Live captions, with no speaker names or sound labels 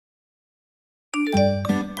Hi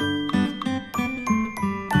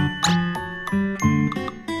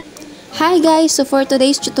guys! So for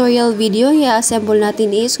today's tutorial video, i-assemble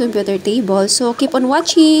natin is computer table. So keep on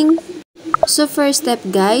watching! So first step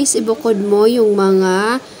guys, ibukod mo yung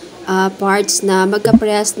mga parts na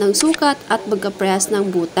magkaparehas ng sukat at magkaparehas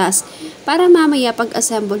ng butas. Para mamaya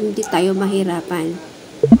pag-assemble hindi tayo mahirapan.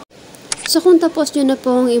 So kung tapos nyo na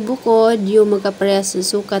pong ibukod yung magkaparehas ng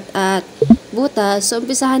sukat at butas, so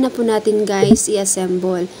umpisahan na po natin guys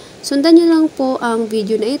i-assemble. Sundan nyo lang po ang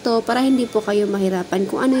video na ito para hindi po kayo mahirapan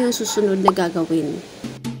kung ano yung susunod na gagawin.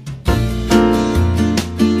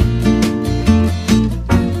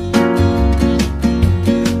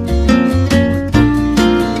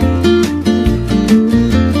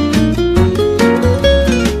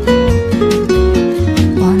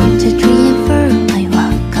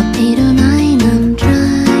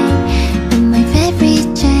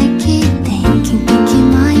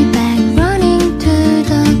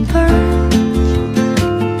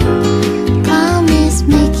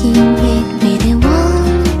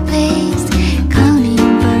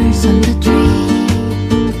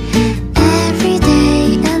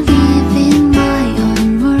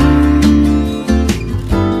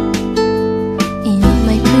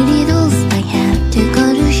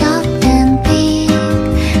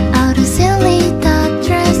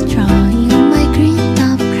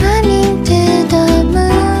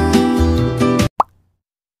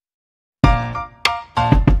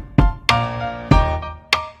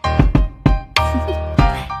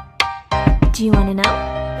 Do you want to know?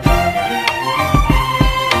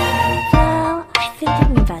 Well, I've been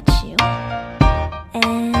thinking about you,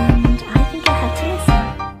 and I think you'll have to listen,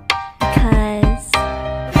 because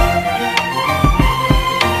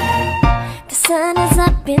the sun is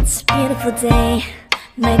up, it's a beautiful day.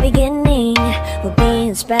 My beginning will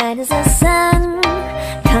be as bright as the sun.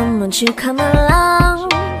 Come, won't you come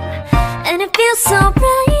along? And it feels so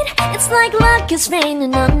bright, it's like luck is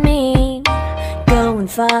raining on me. Go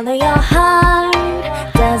and follow your heart,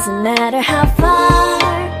 doesn't matter how far.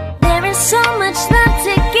 There is so much love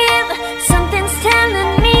to give, something's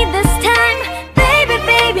telling me this time. Baby,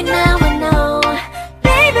 baby, now I know.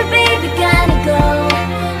 Baby, baby, gotta go.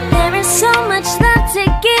 There is so much love to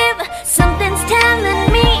give, something's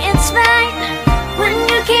telling me it's right. When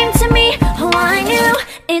you came to me, oh I knew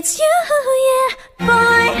it's you, yeah,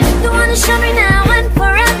 boy. The one to show me now and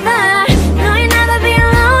forever. No, you'll never be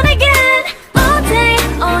alone again. All day,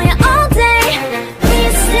 oh yeah, all day.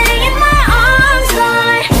 Please stay in my arms,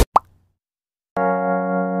 boy.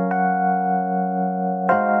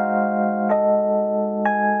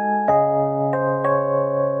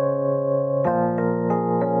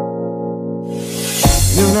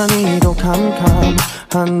 유난히도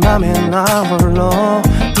캄캄한 밤에 나 홀로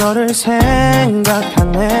너를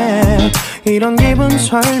생각하네. 이런 기분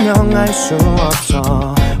설명할 수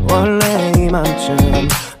없어. 원래 이맘쯤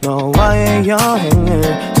너와의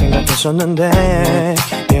여행을 생각했었는데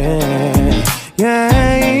yeah,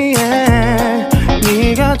 yeah, yeah.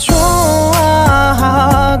 네가 좋아하던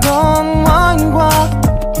와인과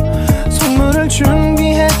선물을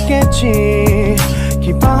준비했겠지.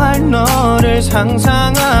 기뻐할 너를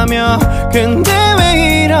상상하며 근데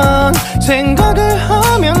왜 이런 생각을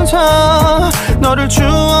하면서 너를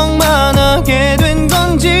추억만 하게 된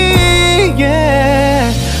건지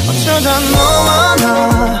yeah. 어쩌다 너와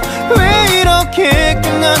나 왜 이렇게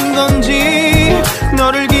끝난 건지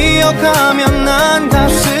너를 기억하면 난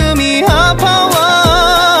가슴이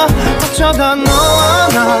아파와. 어쩌다 너와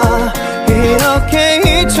나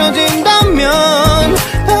이렇게 잊혀진다면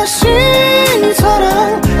다시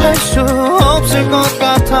사랑할 수 없을 것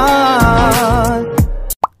같아.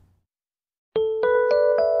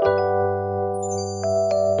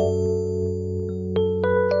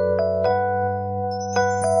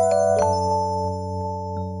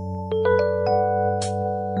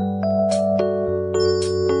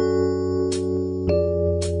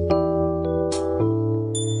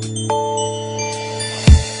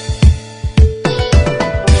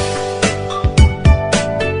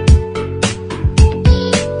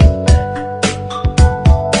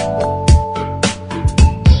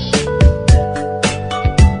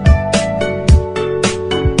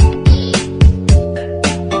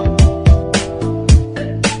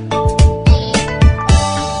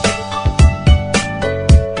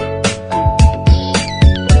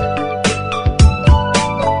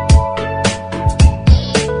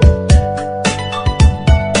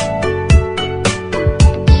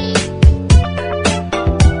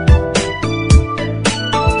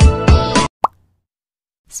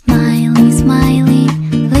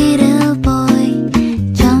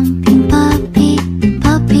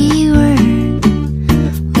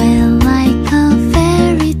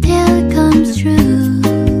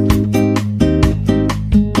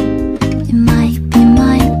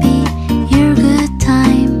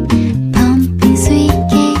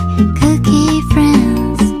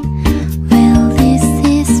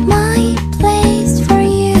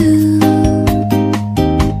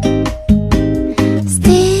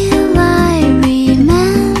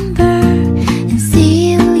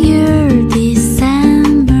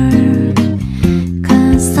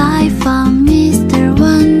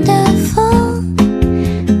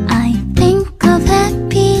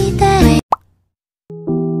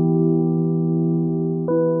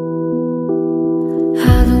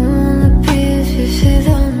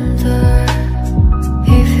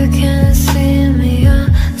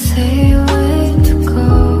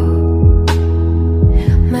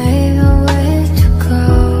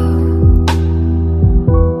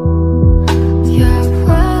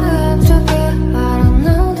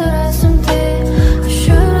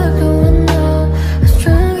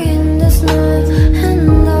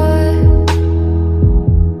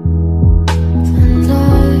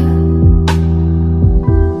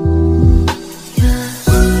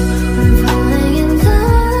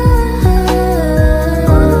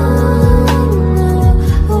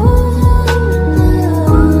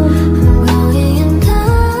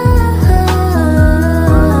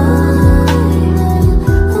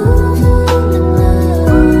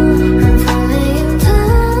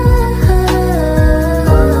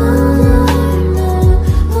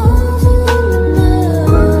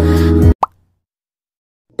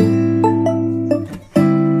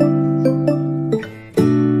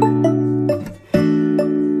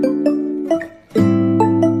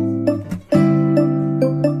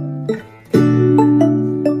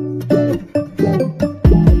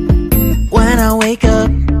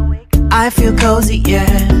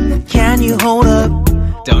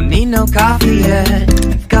 no coffee yet.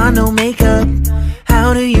 Got no makeup.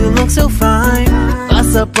 How do you look so fine?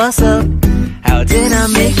 Bust up, bust up. How did I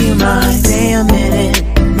make you mine? Stay a minute,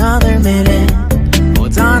 another minute.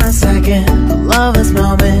 Hold on a second, a lover's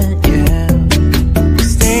moment, yeah.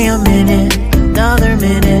 Stay a minute, another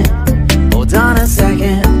minute. Hold on a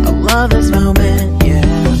second, a lover's moment, yeah.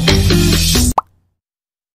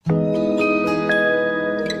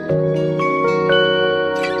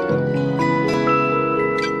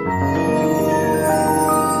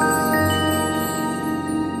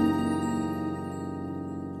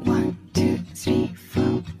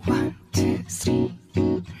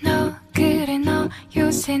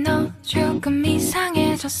 요새 너 조금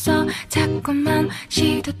이상해졌어. 자꾸만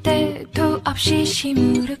시도 때도 없이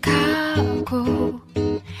시무룩하고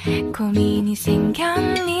고민이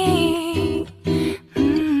생겼니?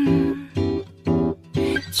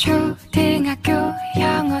 초등학교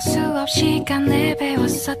영어 수업 시간에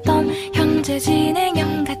배웠었던 현재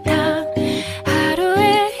진행형 같아.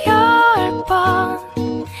 하루에 10번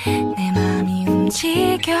내 맘이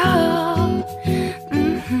움직여.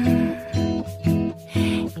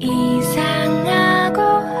 이상하고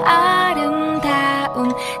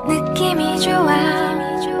아름다운 느낌이 좋아.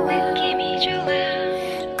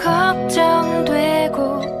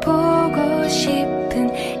 걱정되고 보고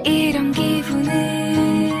싶은 이런 기분은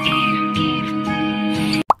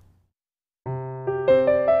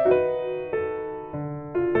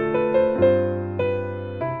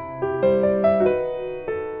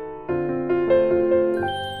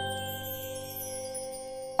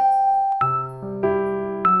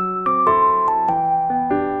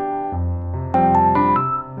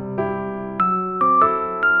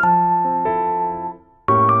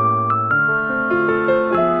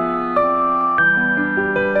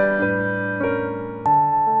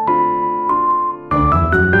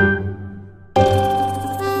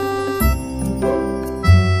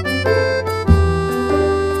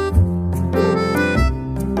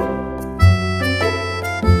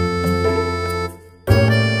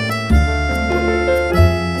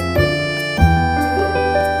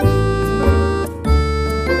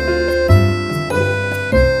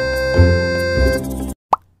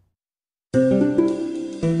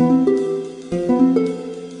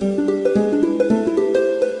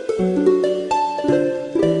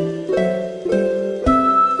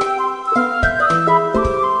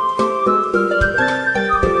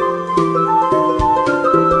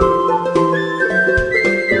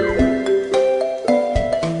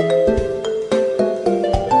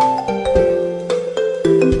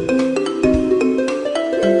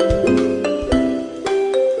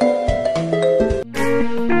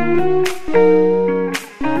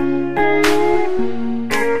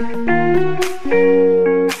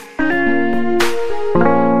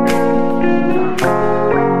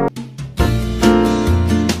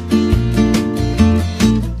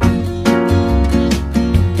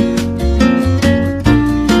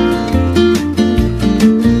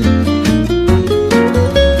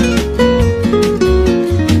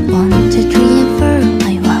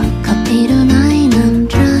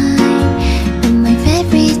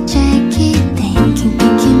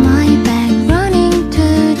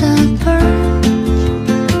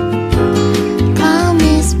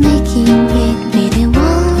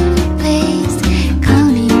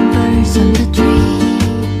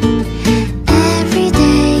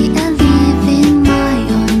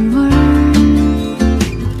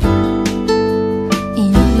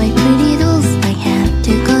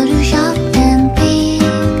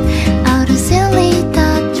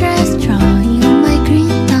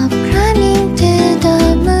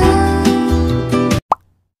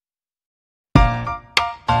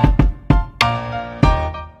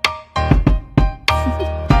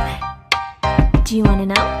Do you want to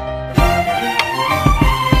know?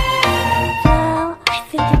 Well,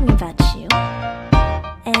 I've been thinking about you,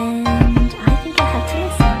 and I think I have to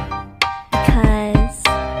listen, because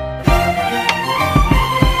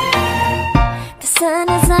the sun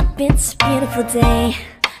is up, it's a beautiful day.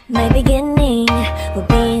 My beginning will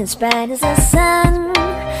be as bright as the sun.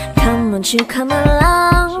 Come, won't you come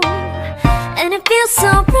along? And it feels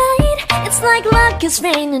so bright, it's like luck is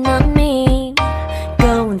raining on me.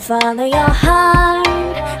 Go and follow your heart,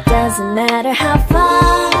 doesn't matter how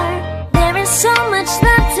far. There is so much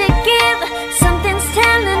love to give, something's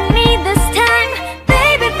telling me this time.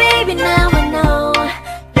 Baby, baby, now I know.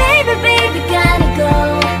 Baby, baby, gotta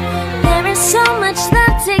go. There is so much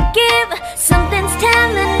love to give, something's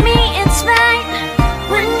telling me it's right.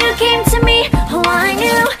 When you came to me, oh I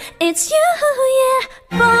knew it's you, yeah,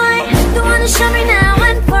 boy. The one to show me now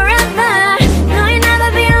and forever. No, you'll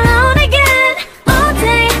never be alone again. All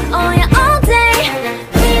day, all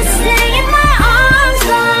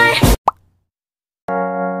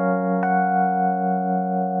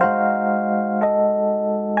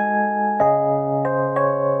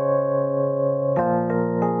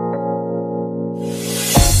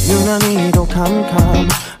유난히도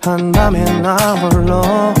캄캄한 밤에 나 홀로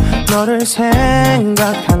너를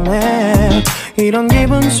생각하네. 이런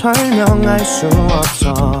기분 설명할 수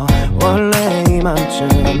없어. 원래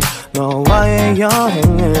이맘쯤 너와의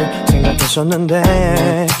여행을 생각했었는데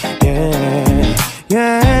yeah,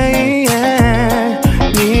 yeah, yeah.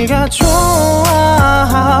 네가 좋아하던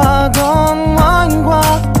와인과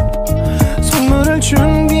선물을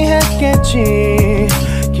준비했겠지.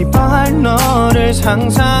 기뻐할 너를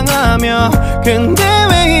상상하며 근데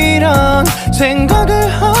왜 이런 생각을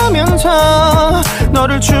하면서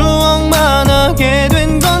너를 추억만 하게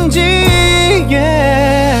된 건지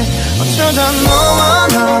yeah. 어쩌다 너와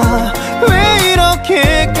나 왜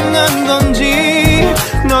이렇게 끝난 건지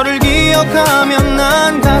너를 기억하면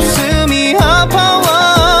난 가슴이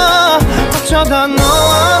아파와. 어쩌다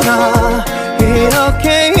너와 나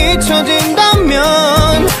이렇게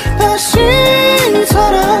잊혀진다면 다시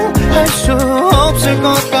사랑할 수 없을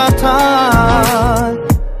것 같아.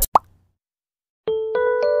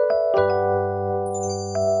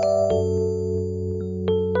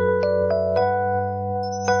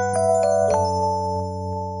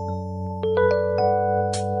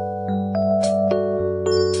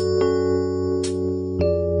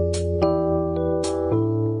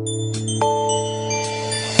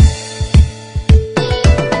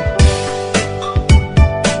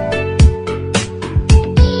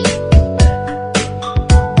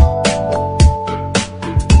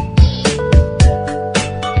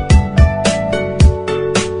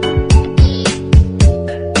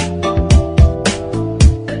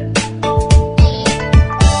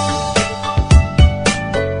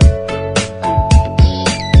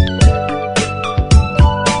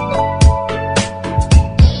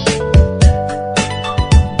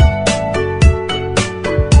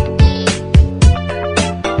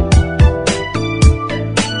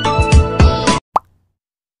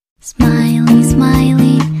 Smiley,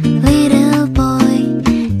 smiley, little boy,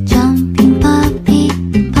 jumping puppy,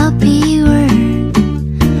 puppy world.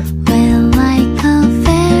 Well, like a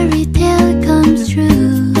fairy tale comes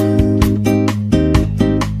true.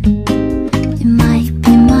 It might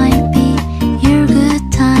be your good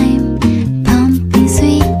time, pumping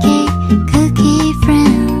sweet cake, cookie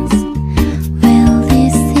friends. Well,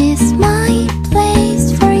 this is my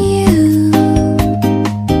place for you.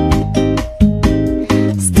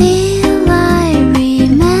 Still I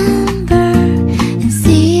remember and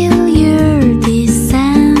seal your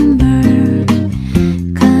December,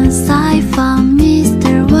 'cause I found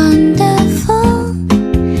Mr. Wonderful.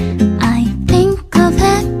 I think of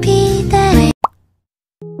happy day.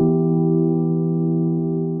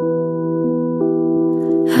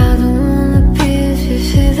 I don't wanna be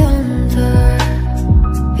vivid under.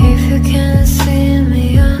 If you can't see me,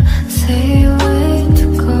 I'll say way to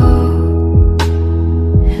go.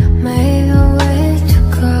 Maybe a way to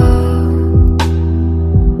go.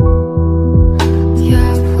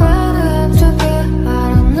 Yeah, why do I have to be? I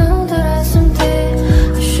don't know that I something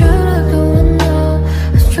I should have done now.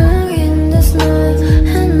 I'm strong in this night,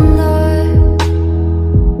 and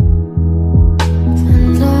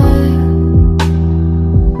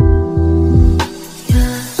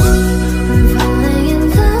yeah, I'm falling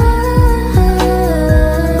in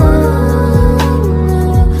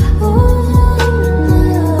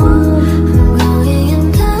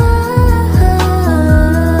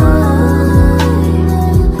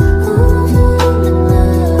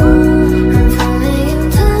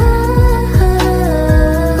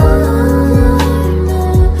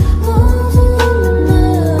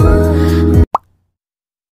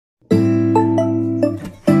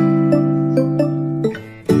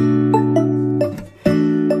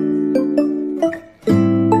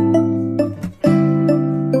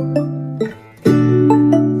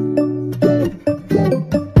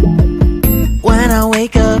When I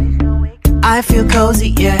wake up, I feel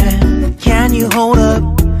cozy, yeah. Can you hold up?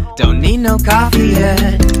 Don't need no coffee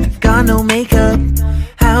yet. Got no makeup.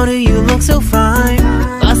 How do you look so fine?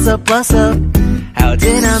 Plus up, plus up. How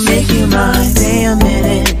did I make you mine? Stay a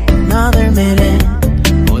minute, another minute.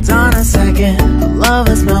 Hold on a second, I love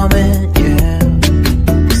this moment, yeah.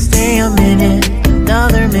 Stay a minute,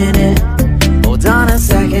 another minute. Hold on a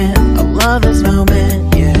second, I love this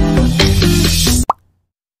moment, yeah.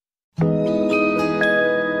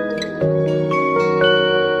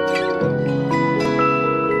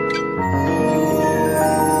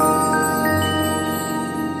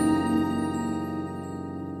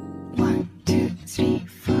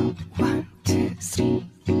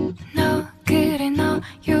 너 그래 너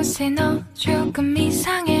요새 너 조금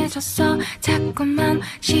이상해졌어. 자꾸만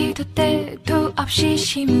시도 때도 없이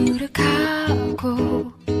시무룩하고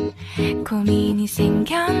고민이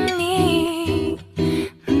생겼니?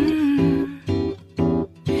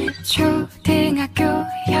 초등학교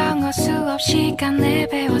영어 수업 시간에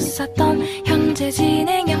배웠었던 현재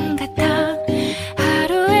진행형 같아.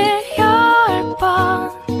 하루에 10번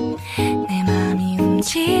내 맘이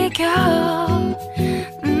움직여.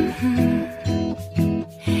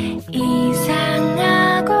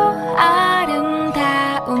 이상하고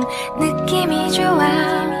아름다운 느낌이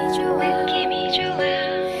좋아.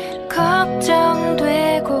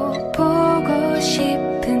 걱정되고 보고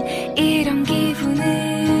싶은 이런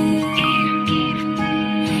기분을.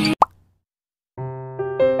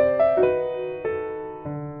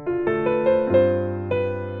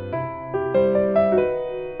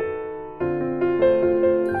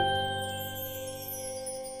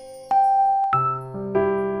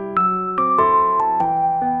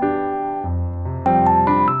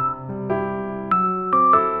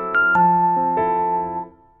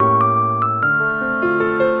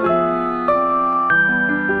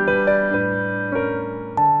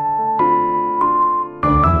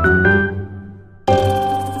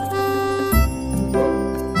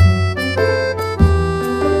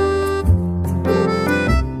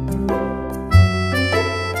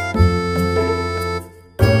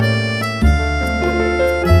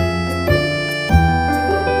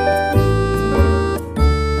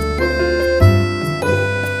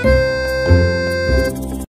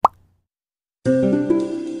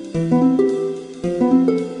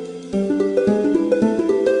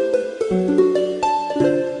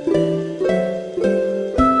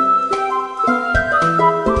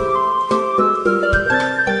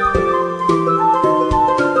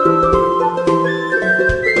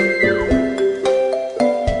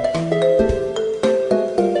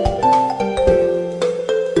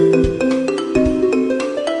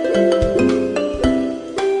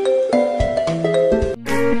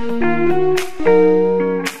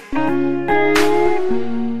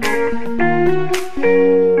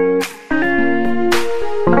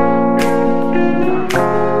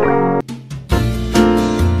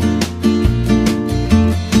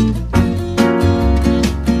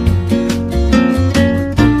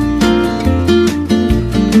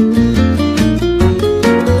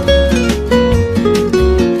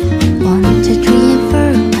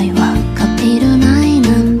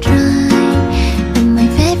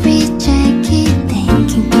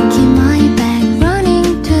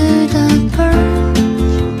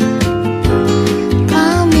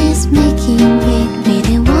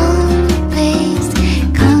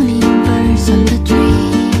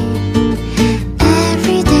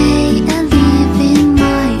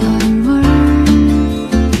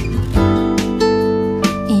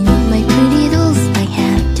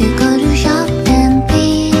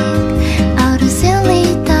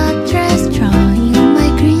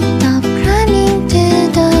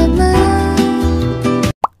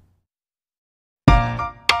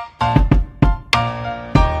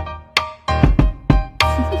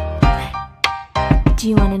 Do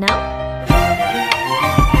you want to know?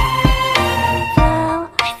 Well,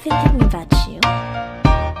 I've been thinking about you,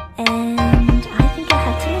 and I think I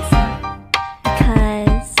have to listen,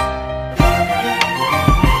 because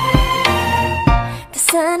the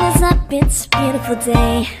sun is up, it's a beautiful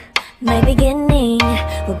day. My beginning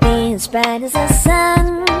will be as bright as the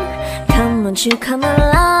sun. Come, won't you come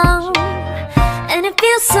along? And it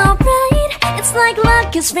feels so bright, it's like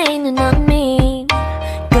luck is raining on me.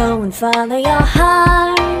 Go and follow your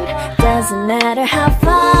heart, doesn't matter how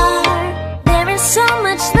far. There is so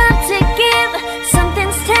much love to give,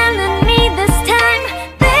 something's telling me this time.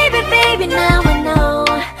 Baby, baby, now I know.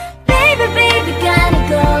 Baby, baby, gotta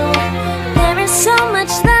go. There is so much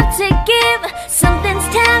love to give, something's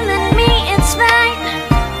telling me it's right.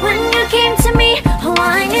 When you came to me, oh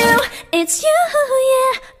I knew it's you,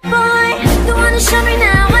 yeah, boy. The one to show me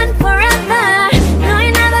now and forever. No,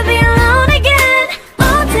 you'll never be alone again.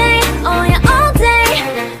 All day, oh yeah, all day.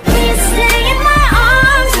 Please stay in my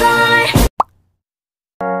arms, boy.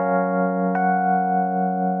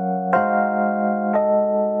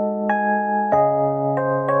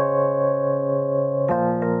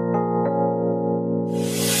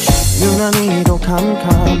 유난히도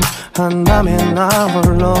캄캄한 밤에 나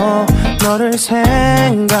홀로 너를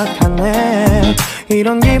생각하네.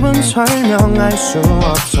 이런 기분 설명할 수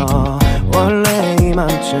없어. 원래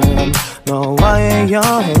이맘쯤 너와의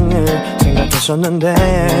여행을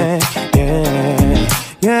생각했었는데 yeah,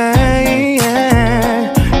 yeah,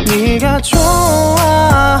 yeah. 네가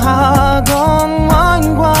좋아하던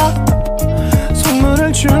와인과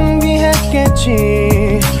선물을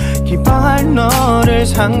준비했겠지. 기뻐할 너를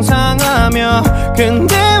상상하 있다며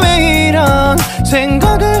근데 왜 이런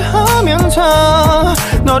생각을 하면서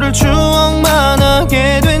너를 추억만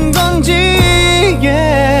하게 된 건지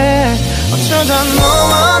yeah. 어쩌다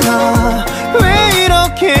너와 나 왜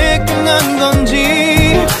이렇게 끝난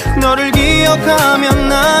건지 너를 기억하면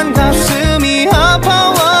난 가슴이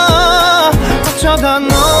아파와 어쩌다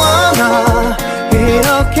너와 나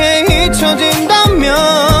이렇게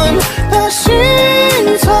잊혀진다면 다시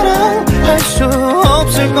사랑할 수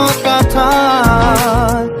없을 것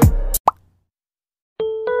같아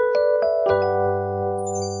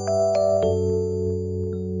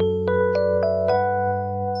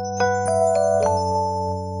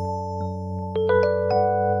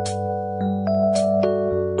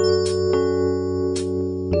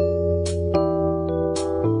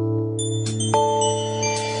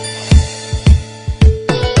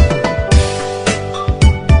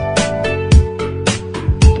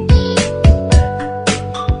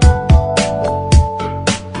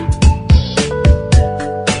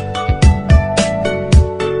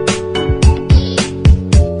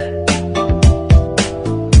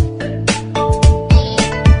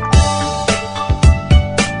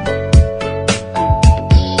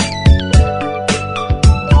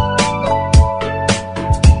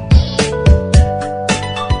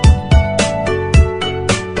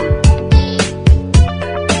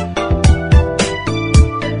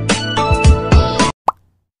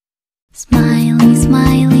Smiley,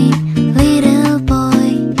 smiley, little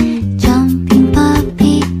boy, jumping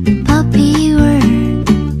puppy, puppy world.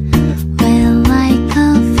 Well, like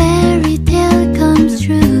a fairy tale comes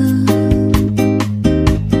true.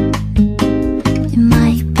 It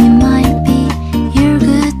might be your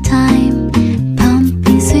good time,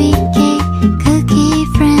 pumping sweet cake, cookie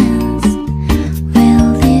friends.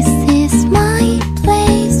 Well, this is my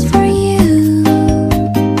place for you.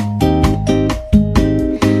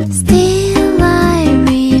 Still I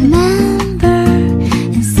remember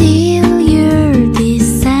and still your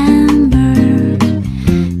December,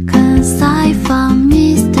 'cause I found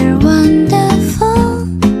Mr. Wonderful.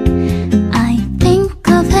 I think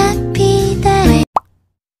of happy day.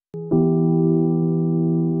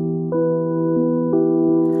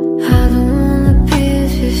 I don't wanna be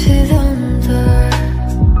if you don't dare.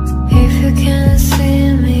 If you can't see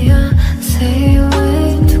me, I say way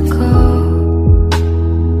to go.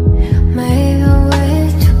 Maybe a way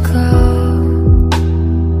to go.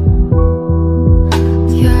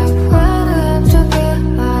 Yeah, why do I have to be?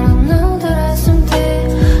 I don't know that I something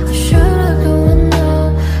I should have done now.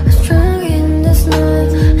 I'm strong in this night,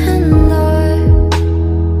 and I,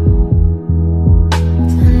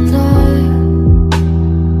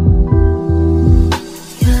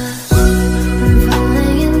 yeah, I'm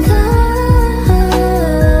falling in love.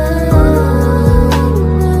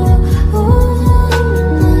 I'm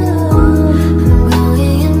going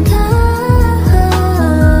in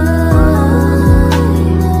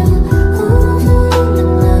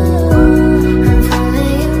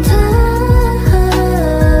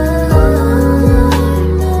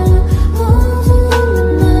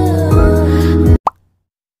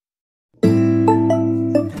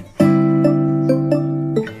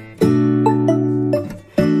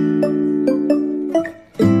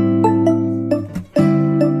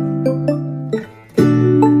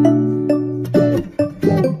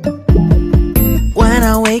When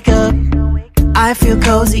I wake up, I feel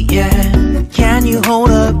cozy, yeah. Can you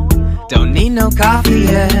hold up? Don't need no coffee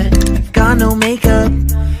yet. Got no makeup.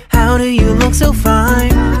 How do you look so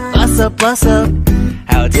fine? Bust up, bust up.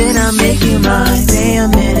 How did I make you mine? Stay a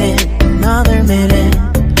minute, another minute.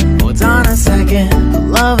 Hold on a second, I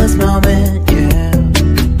love this moment, yeah.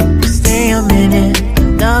 Stay a minute,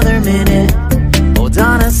 another minute. Hold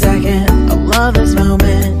on a second, I love this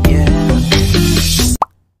moment, yeah.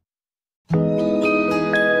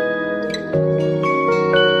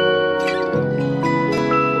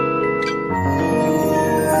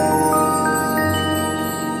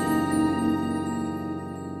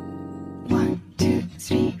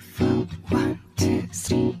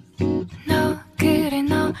 너 그래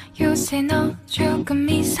너 요새 너 조금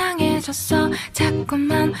이상해졌어.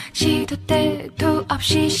 자꾸만 시도 때도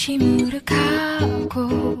없이 시무룩하고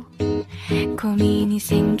고민이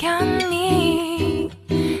생겼니?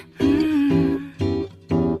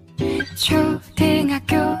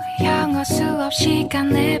 초등학교 영어 수업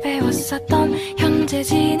시간에 배웠었던 현재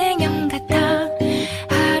진행형 같아.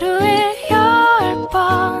 하루에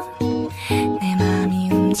 10번 내 맘이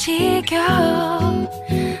움직여.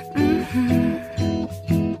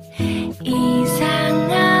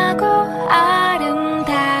 이상하고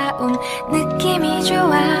아름다운 느낌이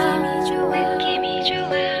좋아.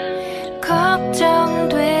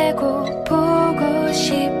 걱정되고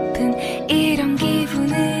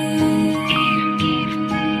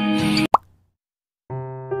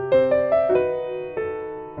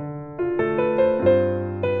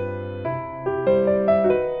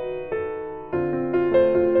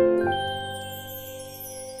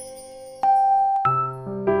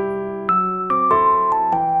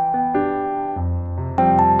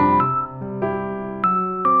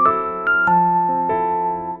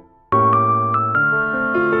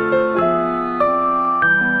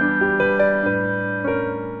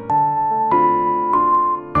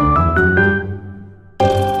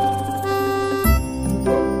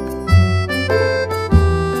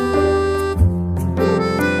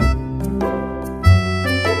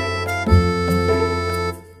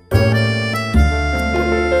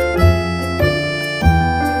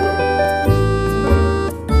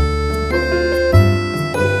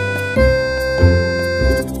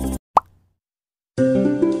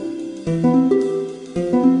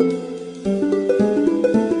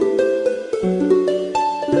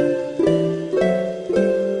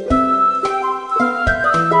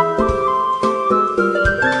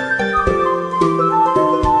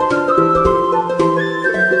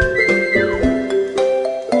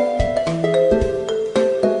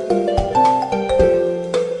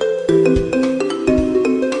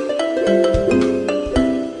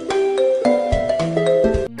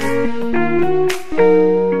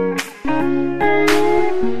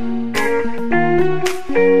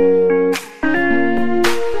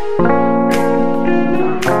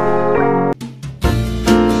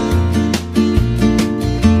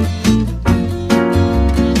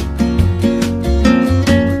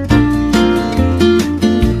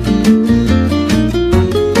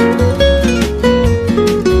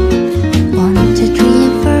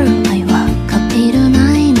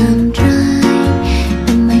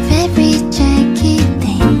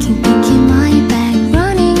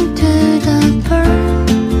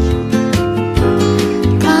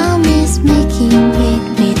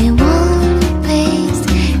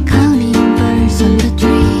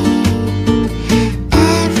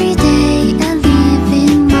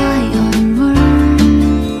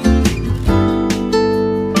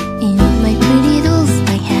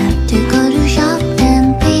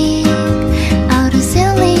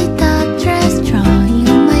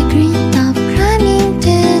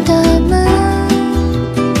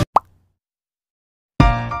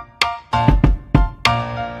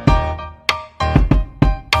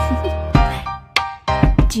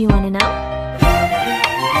Do you wanna know?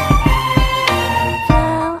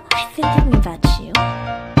 Well, I've been thinking about you,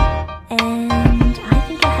 and I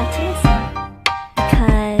think you'll have to listen,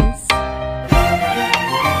 because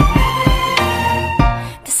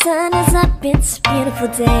the sun is up, it's a beautiful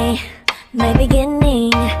day. My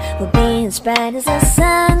beginning will be as bright as the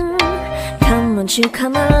sun. Come, won't you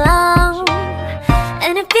come along?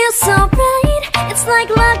 And it feels so bright, it's like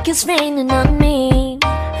luck is raining on me.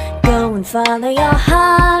 Go and follow your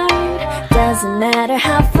heart, doesn't matter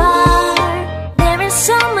how far. There is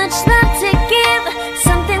so much love to give,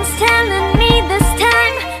 something's telling me this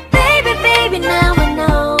time. Baby, baby, now I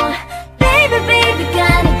know. Baby, baby,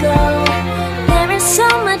 gotta go. There is so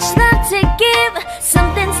much love to give,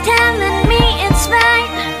 something's telling me it's right.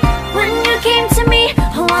 When you came to me,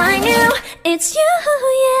 oh I knew it's you,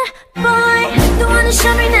 yeah, boy. The one to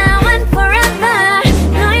show me now and forever.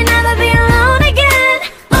 No, you'll never be alone again.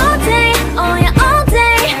 All day, oh yeah, all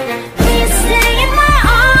day. Please stay in my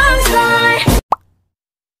arms, boy.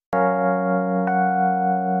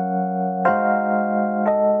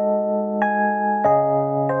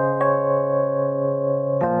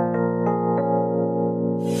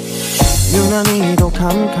 유난히도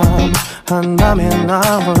캄캄한 밤에 나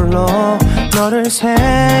홀로 너를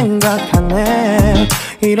생각하네.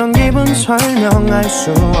 이런 기분 설명할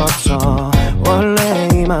수 없어. 원래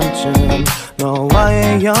이맘쯤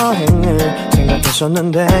너와의 여행을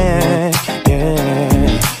생각했었는데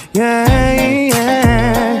yeah, yeah,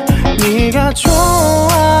 yeah. 네가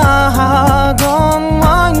좋아하던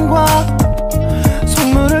와인과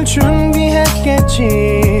선물을 준비했겠지.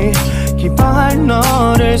 기뻐할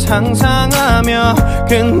너를 상상하며.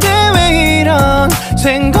 근데 왜 이런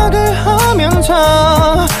생각을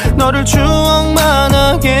하면서 너를 추억만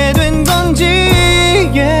하게 된 건지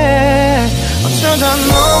yeah. 어쩌다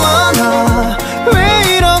너와 나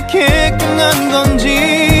왜 이렇게 끝난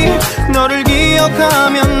건지. 너를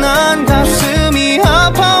기억하면 난 가슴이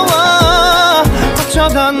아파와.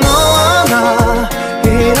 어쩌다 너와 나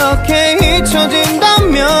이렇게